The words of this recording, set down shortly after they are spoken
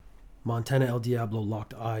Montana El Diablo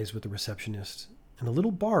locked eyes with the receptionist, and a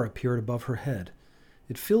little bar appeared above her head.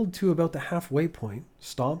 It filled to about the halfway point,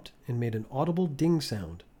 stopped, and made an audible ding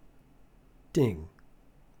sound. Ding.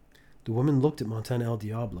 The woman looked at Montana El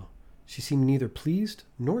Diablo. She seemed neither pleased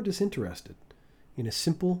nor disinterested. In a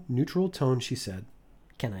simple, neutral tone, she said,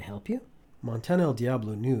 "Can I help you?" Montana El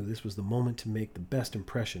Diablo knew this was the moment to make the best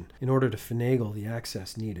impression in order to finagle the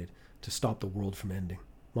access needed to stop the world from ending.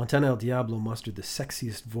 Montana El Diablo mustered the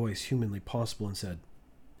sexiest voice humanly possible and said,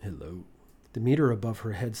 "Hello." The meter above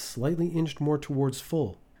her head slightly inched more towards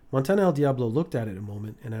full. Montana El Diablo looked at it a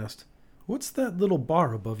moment and asked, "What's that little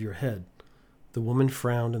bar above your head?" The woman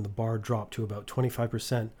frowned and the bar dropped to about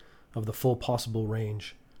 25% of the full possible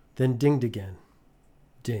range, then dinged again.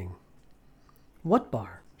 Ding. "What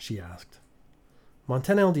bar?" she asked.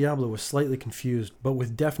 Montana El Diablo was slightly confused, but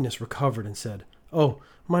with deftness recovered and said, "Oh,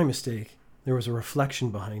 my mistake. There was a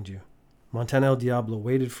reflection behind you." Montana El Diablo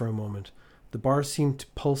waited for a moment. The bar seemed to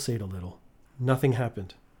pulsate a little. Nothing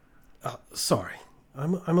happened. Sorry.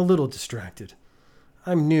 I'm a little distracted.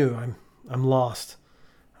 I'm new. I'm lost.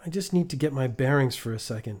 I just need to get my bearings for a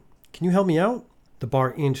second. Can you help me out?" The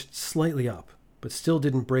bar inched slightly up, but still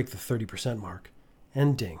didn't break the 30% mark,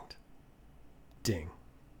 and dinged. Ding.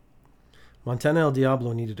 Montana El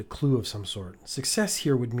Diablo needed a clue of some sort. Success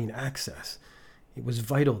here would mean access. It was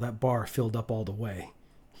vital that bar filled up all the way.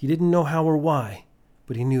 He didn't know how or why,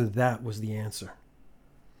 but he knew that was the answer.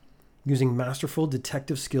 Using masterful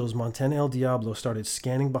detective skills, Montana El Diablo started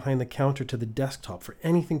scanning behind the counter to the desktop for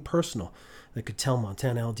anything personal that could tell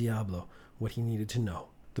Montana El Diablo what he needed to know.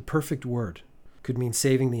 The perfect word could mean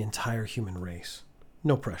saving the entire human race.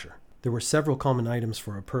 No pressure. There were several common items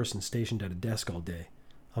for a person stationed at a desk all day.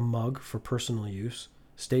 A mug for personal use,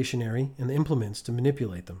 stationery, and the implements to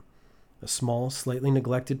manipulate them. A small, slightly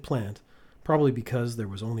neglected plant, probably because there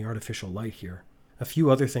was only artificial light here. A few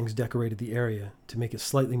other things decorated the area to make it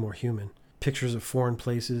slightly more human. Pictures of foreign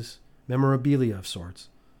places, memorabilia of sorts.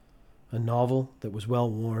 A novel that was well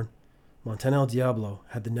worn. Montana El Diablo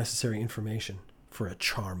had the necessary information for a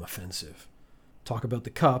charm offensive. Talk about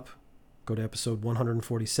the cup, go to episode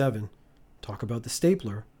 147. Talk about the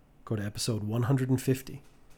stapler, go to episode 150.